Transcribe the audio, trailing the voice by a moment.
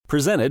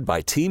Presented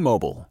by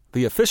T-Mobile,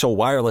 the official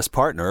wireless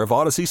partner of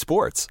Odyssey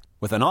Sports.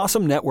 With an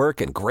awesome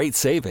network and great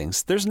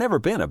savings, there's never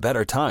been a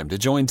better time to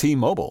join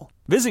T-Mobile.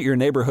 Visit your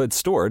neighborhood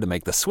store to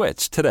make the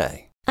switch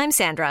today. I'm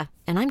Sandra,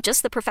 and I'm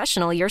just the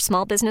professional your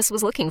small business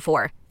was looking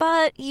for.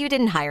 But you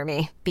didn't hire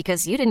me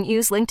because you didn't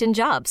use LinkedIn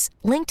Jobs.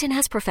 LinkedIn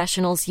has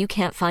professionals you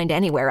can't find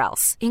anywhere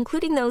else,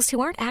 including those who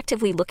aren't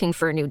actively looking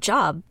for a new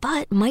job,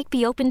 but might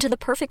be open to the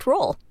perfect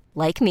role,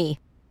 like me.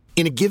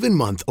 In a given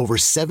month, over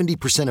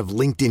 70% of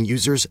LinkedIn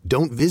users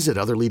don't visit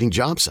other leading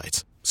job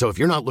sites. So if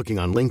you're not looking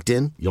on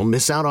LinkedIn, you'll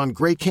miss out on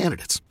great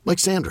candidates like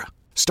Sandra.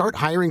 Start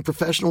hiring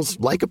professionals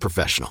like a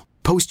professional.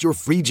 Post your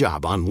free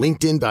job on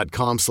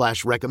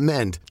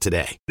linkedin.com/recommend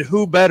today.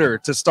 Who better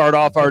to start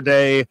off our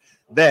day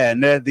than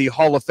the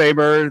Hall of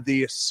Famer,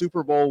 the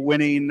Super Bowl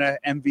winning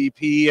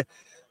MVP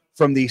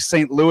from the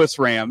St. Louis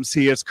Rams.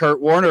 He is Kurt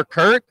Warner.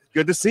 Kurt,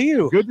 good to see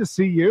you. Good to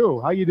see you.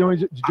 How you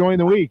doing? Enjoying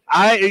the week?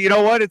 You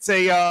know what? It's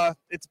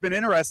been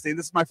interesting.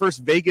 This is my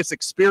first Vegas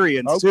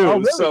experience too. Oh,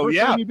 really? So first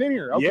yeah, time you've been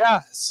here. Okay.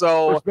 Yeah.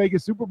 So first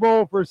Vegas Super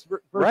Bowl, first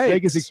right.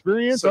 Vegas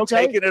experience. So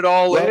okay, taking it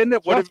all in.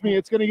 Trust me,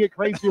 it's going to get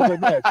crazier than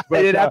this.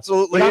 But, it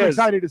absolutely I'm is.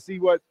 excited to see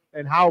what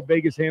and how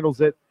Vegas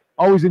handles it.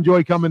 Always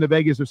enjoy coming to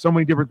Vegas. There's so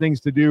many different things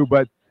to do,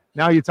 but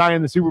now you tie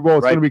in the Super Bowl,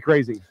 it's going to be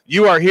crazy.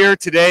 You are here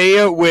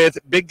today with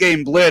Big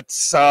Game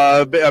Blitz,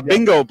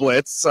 Bingo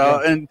Blitz.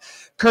 And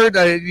Kurt,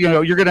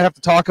 you're going to have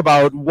to talk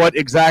about what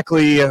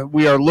exactly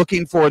we are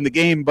looking for in the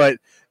game. But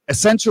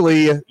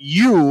essentially,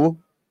 you,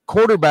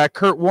 quarterback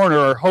Kurt Warner,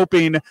 are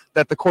hoping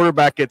that the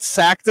quarterback gets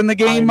sacked in the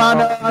game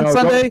on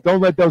Sunday?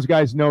 Don't let those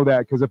guys know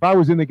that, because if I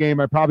was in the game,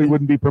 I probably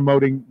wouldn't be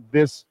promoting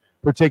this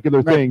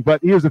particular thing.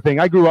 But here's the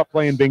thing. I grew up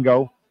playing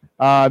bingo,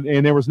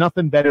 and there was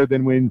nothing better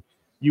than when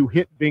you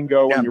hit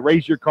bingo and you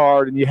raise your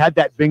card and you had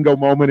that bingo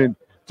moment and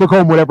took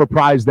home whatever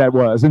prize that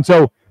was. And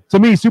so to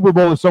me, Super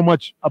Bowl is so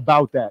much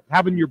about that,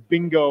 having your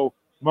bingo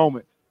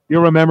moment.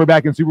 You'll remember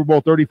back in Super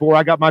Bowl 34,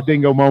 I got my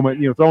bingo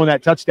moment, throwing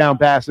that touchdown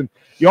pass. And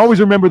you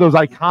always remember those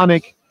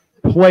iconic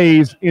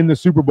plays in the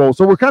Super Bowl.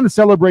 So we're kind of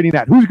celebrating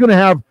that. Who's going to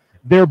have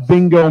their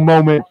bingo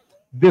moment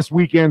this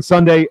weekend,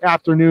 Sunday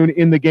afternoon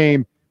in the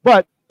game?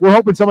 But we're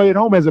hoping somebody at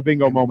home has a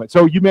bingo moment.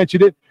 So you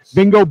mentioned it,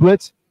 Bingo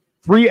Blitz,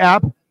 free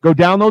app. Go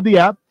download the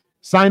app.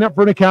 Sign up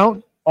for an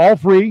account, all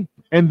free,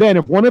 and then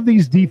if one of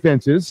these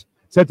defenses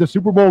sets a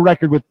Super Bowl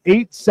record with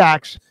 8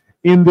 sacks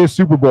in this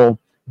Super Bowl,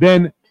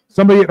 then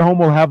somebody at home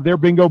will have their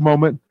bingo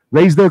moment,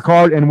 raise their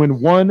card, and win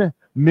 $1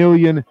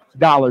 million.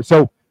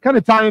 So kind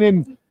of tying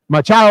in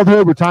my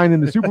childhood, we're tying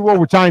in the Super Bowl,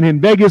 we're tying in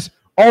Vegas,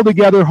 all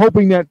together,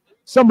 hoping that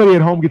somebody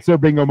at home gets their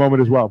bingo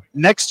moment as well.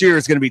 Next year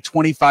is going to be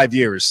 25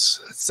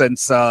 years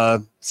since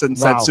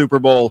that Super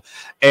Bowl.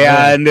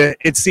 And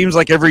it seems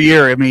like every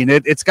year, I mean,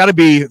 it's got to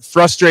be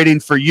frustrating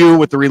for you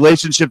with the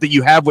relationship that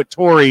you have with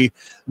Torry,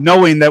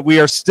 knowing that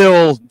we are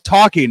still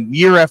talking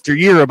year after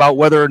year about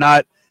whether or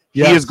not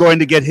he is going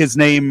to get his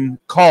name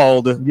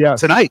called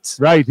tonight.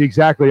 Right,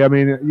 exactly. I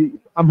mean,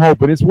 I'm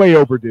hoping it's way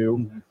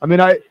overdue. I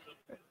mean, I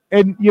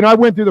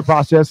went through the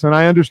process, and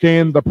I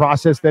understand the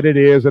process that it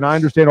is, and I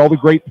understand all the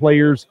great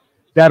players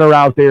that are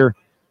out there.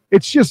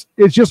 It's just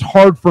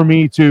hard for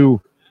me to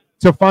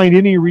find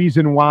any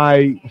reason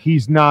why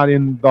he's not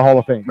in the Hall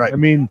of Fame. Right. I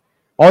mean,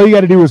 all you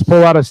got to do is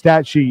pull out a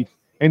stat sheet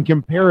and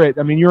compare it.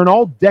 I mean, you're an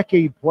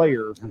all-decade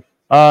player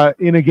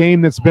in a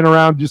game that's been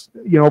around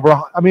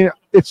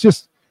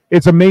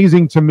it's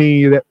amazing to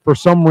me that for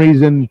some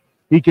reason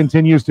he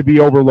continues to be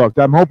overlooked.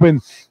 I'm hoping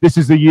this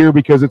is the year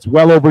because it's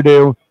well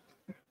overdue.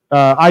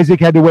 Isaac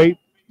had to wait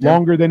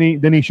longer than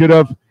he should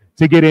have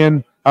to get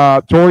in.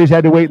 Torry's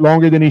had to wait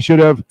longer than he should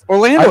have.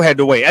 Orlando had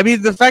to wait. I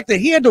mean, the fact that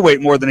he had to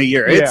wait more than a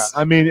year.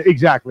 I mean,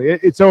 exactly.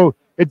 So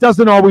it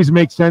doesn't always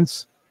make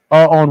sense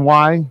on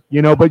why,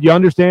 but you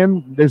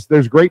understand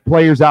there's great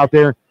players out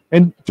there,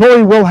 and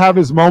Torry will have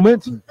his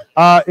moment.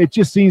 It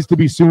just seems to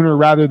be sooner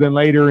rather than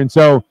later, and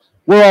so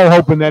we're all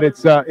hoping that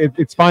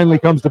it's finally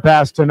comes to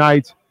pass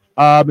tonight.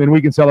 And we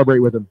can celebrate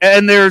with them.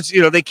 And there's,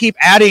 they keep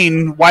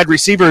adding wide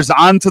receivers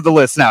onto the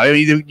list now. I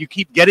mean, you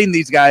keep getting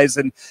these guys,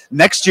 and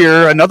next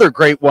year, another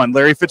great one,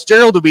 Larry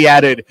Fitzgerald, will be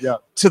added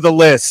to the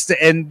list.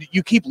 And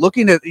you keep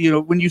looking at,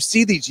 when you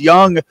see these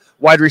young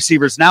wide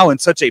receivers now in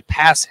such a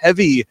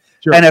pass-heavy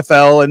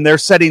NFL, and they're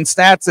setting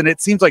stats, and it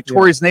seems like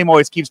Torry's name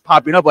always keeps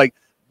popping up, like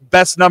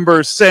best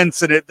numbers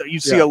since, and you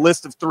see a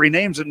list of 3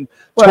 names, and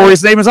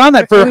Torry's name is on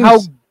that for how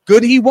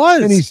good he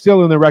was. And he's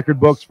still in the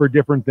record books for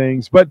different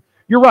things, but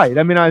you're right.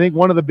 I mean, I think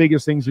one of the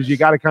biggest things is you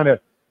got to kind of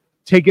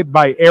take it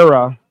by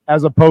era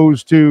as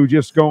opposed to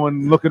just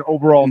going look at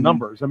overall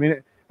numbers. I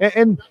mean,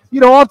 and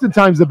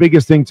oftentimes the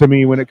biggest thing to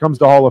me when it comes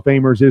to Hall of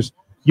Famers is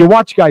you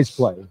watch guys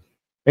play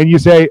and you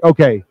say,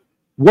 okay,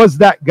 was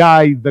that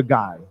guy the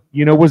guy?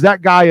 Was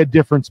that guy a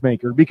difference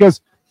maker?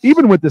 Because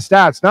even with the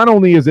stats, not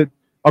only is it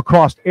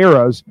across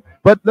eras,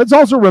 but let's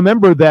also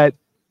remember that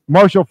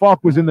Marshall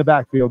Faulk was in the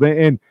backfield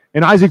and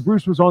Isaac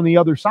Bruce was on the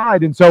other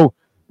side. And so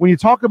when you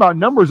talk about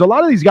numbers, a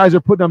lot of these guys are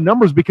putting up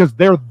numbers because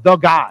they're the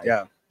guy.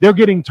 Yeah. They're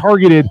getting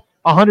targeted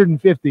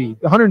 150,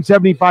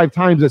 175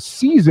 times a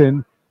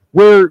season,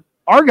 where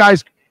our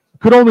guys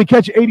could only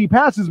catch 80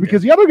 passes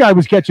because the other guy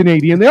was catching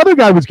 80 and the other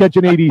guy was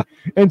catching 80.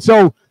 And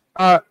so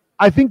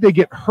I think they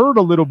get hurt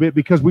a little bit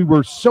because we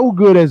were so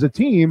good as a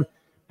team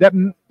that,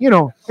 and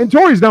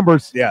Torry's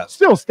numbers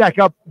still stack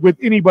up with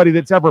anybody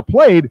that's ever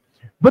played,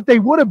 but they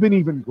would have been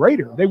even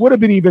greater. They would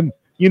have been even,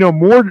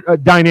 more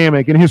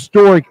dynamic and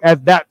historic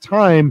at that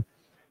time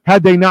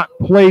had they not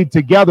played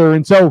together.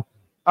 And so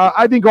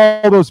I think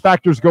all those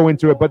factors go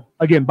into it. But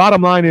again,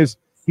 bottom line is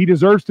he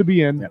deserves to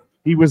be in. Yeah.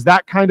 He was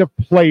that kind of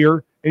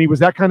player, and he was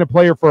that kind of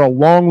player for a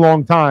long,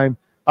 long time.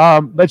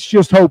 Let's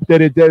just hope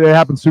that it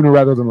happens sooner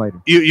rather than later.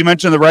 You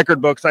mentioned the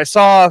record books. I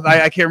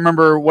can't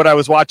remember what I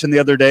was watching the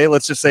other day.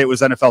 Let's just say it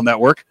was NFL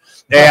Network.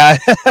 And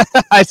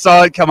I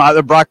saw it come out,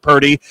 the Brock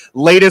Purdy,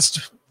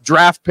 latest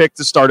draft pick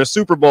to start a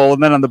Super Bowl.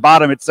 And then on the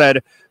bottom it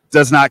said,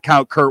 does not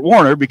count Kurt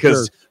Warner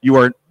because you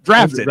weren't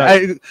drafted.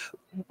 Right.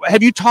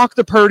 Have you talked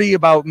to Purdy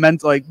about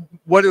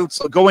what it's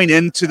going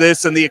into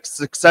this and the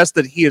success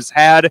that he has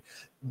had,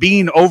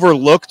 being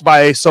overlooked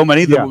by so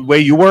many the way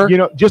you were?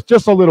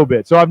 Just a little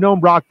bit. So I've known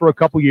Brock for a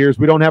couple years.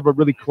 We don't have a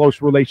really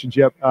close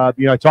relationship. I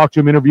talked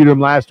to him, interviewed him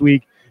last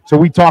week. So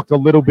we talked a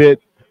little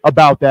bit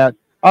about that.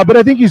 But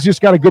I think he's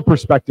just got a good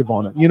perspective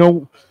on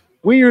it.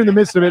 When you're in the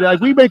midst of it,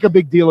 we make a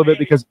big deal of it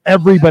because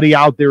everybody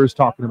out there is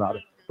talking about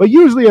it. But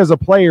usually as a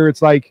player,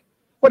 it's like,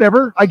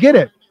 whatever, I get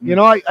it.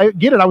 I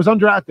get it. I was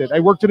undrafted. I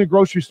worked in a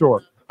grocery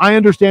store. I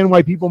understand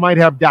why people might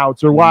have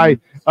doubts or why,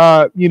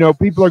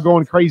 people are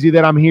going crazy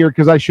that I'm here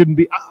because I shouldn't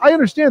be. I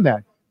understand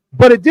that,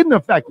 but it didn't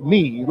affect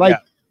me. I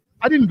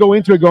didn't go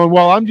into it going,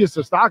 well, I'm just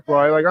a stock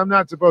boy. I'm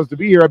not supposed to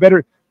be here.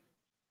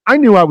 I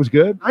knew I was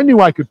good. I knew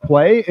I could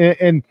play,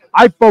 and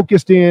I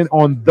focused in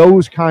on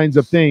those kinds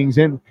of things.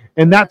 And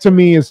that to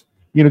me is,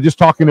 just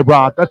talking to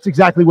Brock, that's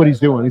exactly what he's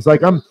doing. He's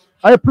like,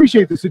 I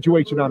appreciate the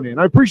situation I'm in.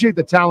 I appreciate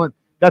the talent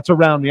that's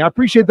around me. I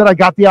appreciate that I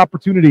got the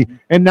opportunity,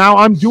 and now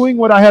I'm doing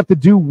what I have to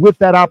do with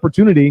that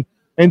opportunity.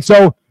 And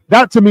so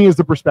that to me is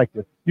the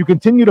perspective. You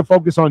continue to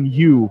focus on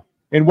you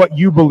and what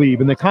you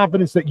believe and the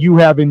confidence that you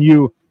have in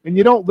you, and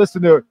you don't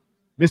listen to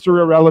Mr.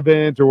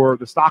 Irrelevant or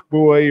the stock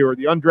boy or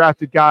the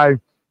undrafted guy.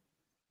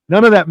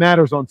 None of that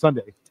matters on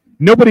Sunday.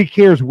 Nobody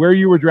cares where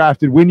you were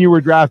drafted, when you were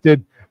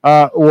drafted,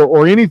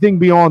 or anything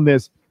beyond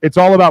this. It's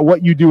all about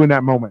what you do in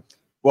that moment.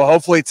 Well,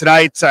 hopefully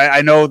tonight,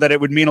 I know that it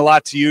would mean a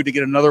lot to you to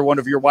get another one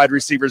of your wide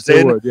receivers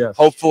in. Would, yes.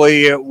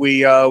 Hopefully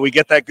we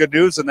get that good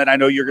news, and then I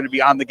know you're going to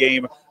be on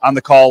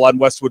the call on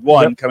Westwood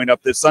 1 coming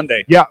up this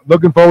Sunday. Yeah,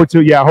 looking forward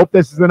to it. Yeah, I hope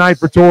this is the night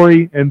for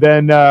Torry, and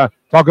then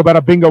talk about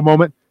a bingo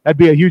moment. That'd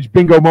be a huge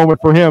bingo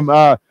moment for him.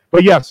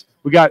 But yes,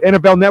 we got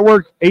NFL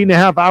Network,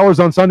 8.5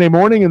 hours on Sunday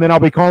morning, and then I'll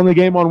be calling the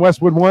game on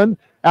Westwood 1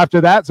 after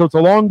that. So it's a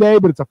long day,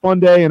 but it's a fun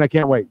day, and I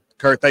can't wait.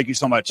 Kurt, thank you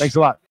so much. Thanks a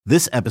lot.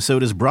 This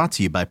episode is brought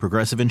to you by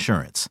Progressive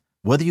Insurance.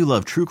 Whether you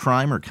love true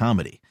crime or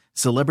comedy,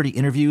 celebrity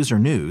interviews or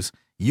news,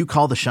 you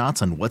call the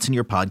shots on what's in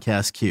your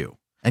podcast queue.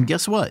 And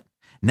guess what?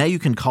 Now you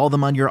can call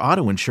them on your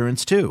auto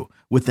insurance too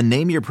with the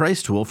Name Your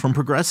Price tool from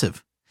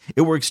Progressive.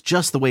 It works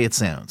just the way it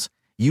sounds.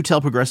 You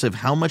tell Progressive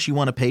how much you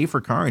want to pay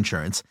for car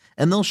insurance,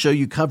 and they'll show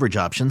you coverage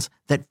options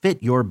that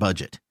fit your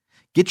budget.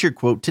 Get your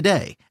quote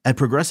today at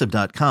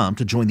Progressive.com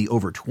to join the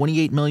over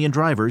 28 million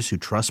drivers who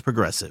trust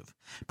Progressive.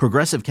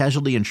 Progressive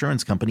Casualty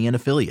Insurance Company and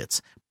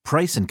Affiliates.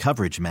 Price and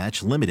coverage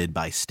match limited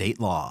by state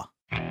law.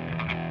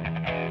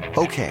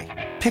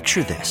 Okay,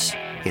 picture this.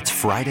 It's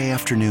Friday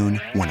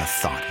afternoon when a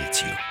thought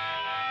hits you.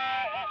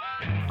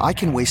 I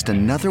can waste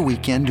another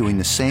weekend doing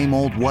the same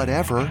old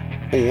whatever,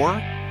 or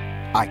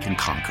I can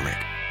conquer it.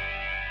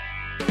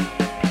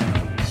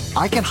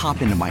 I can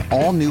hop into my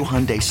all-new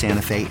Hyundai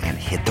Santa Fe and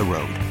hit the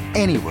road.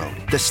 Any road.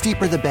 The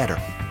steeper, the better.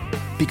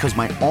 Because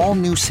my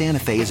all-new Santa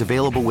Fe is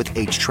available with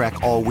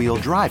H-Track all-wheel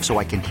drive, so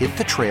I can hit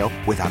the trail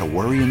without a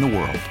worry in the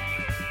world.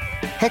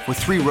 Heck, with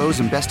 3 rows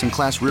and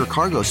best-in-class rear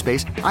cargo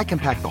space, I can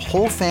pack the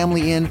whole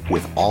family in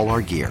with all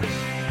our gear.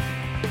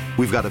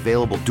 We've got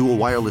available dual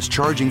wireless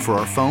charging for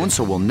our phones,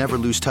 so we'll never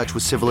lose touch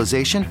with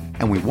civilization,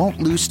 and we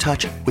won't lose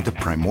touch with the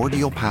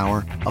primordial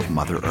power of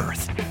Mother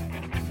Earth.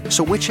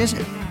 So which is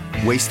it?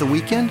 Waste the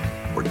weekend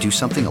or do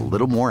something a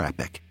little more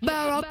epic?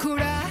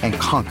 And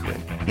conquer it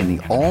in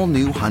the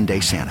all-new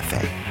Hyundai Santa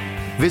Fe.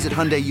 Visit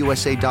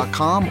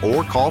HyundaiUSA.com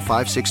or call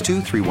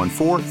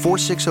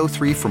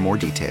 562-314-4603 for more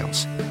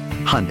details.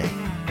 Hyundai,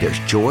 there's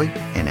joy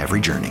in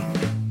every journey.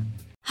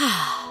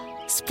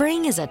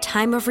 Spring is a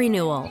time of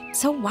renewal,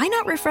 so why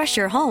not refresh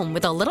your home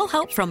with a little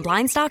help from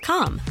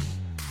Blinds.com?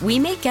 We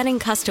make getting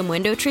custom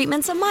window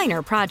treatments a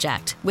minor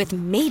project with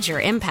major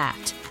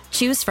impact.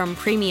 Choose from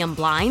premium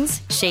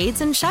blinds, shades,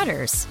 and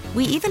shutters.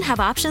 We even have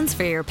options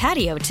for your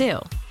patio, too.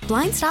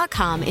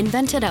 Blinds.com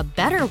invented a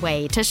better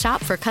way to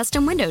shop for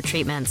custom window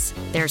treatments.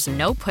 There's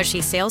no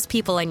pushy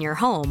salespeople in your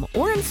home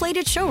or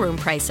inflated showroom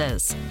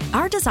prices.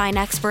 Our design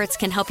experts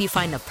can help you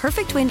find the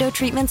perfect window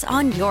treatments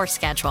on your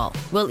schedule.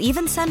 We'll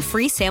even send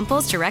free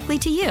samples directly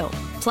to you.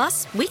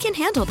 Plus, we can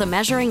handle the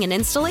measuring and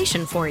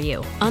installation for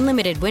you.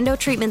 Unlimited window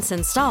treatments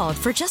installed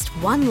for just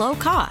one low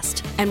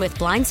cost. And with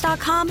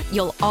Blinds.com,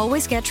 you'll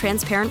always get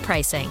transparent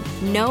pricing.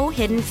 No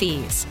hidden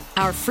fees.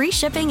 Our free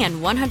shipping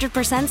and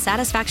 100%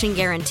 satisfaction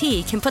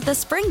guarantee can put the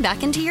spring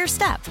back into your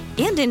step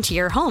and into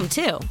your home,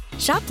 too.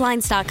 Shop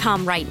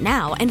Blinds.com right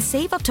now and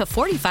save up to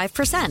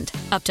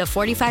 45%. Up to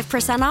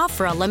 45% off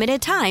for a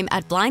limited time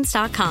at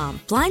Blinds.com.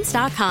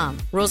 Blinds.com.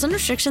 Rules and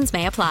restrictions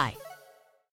may apply.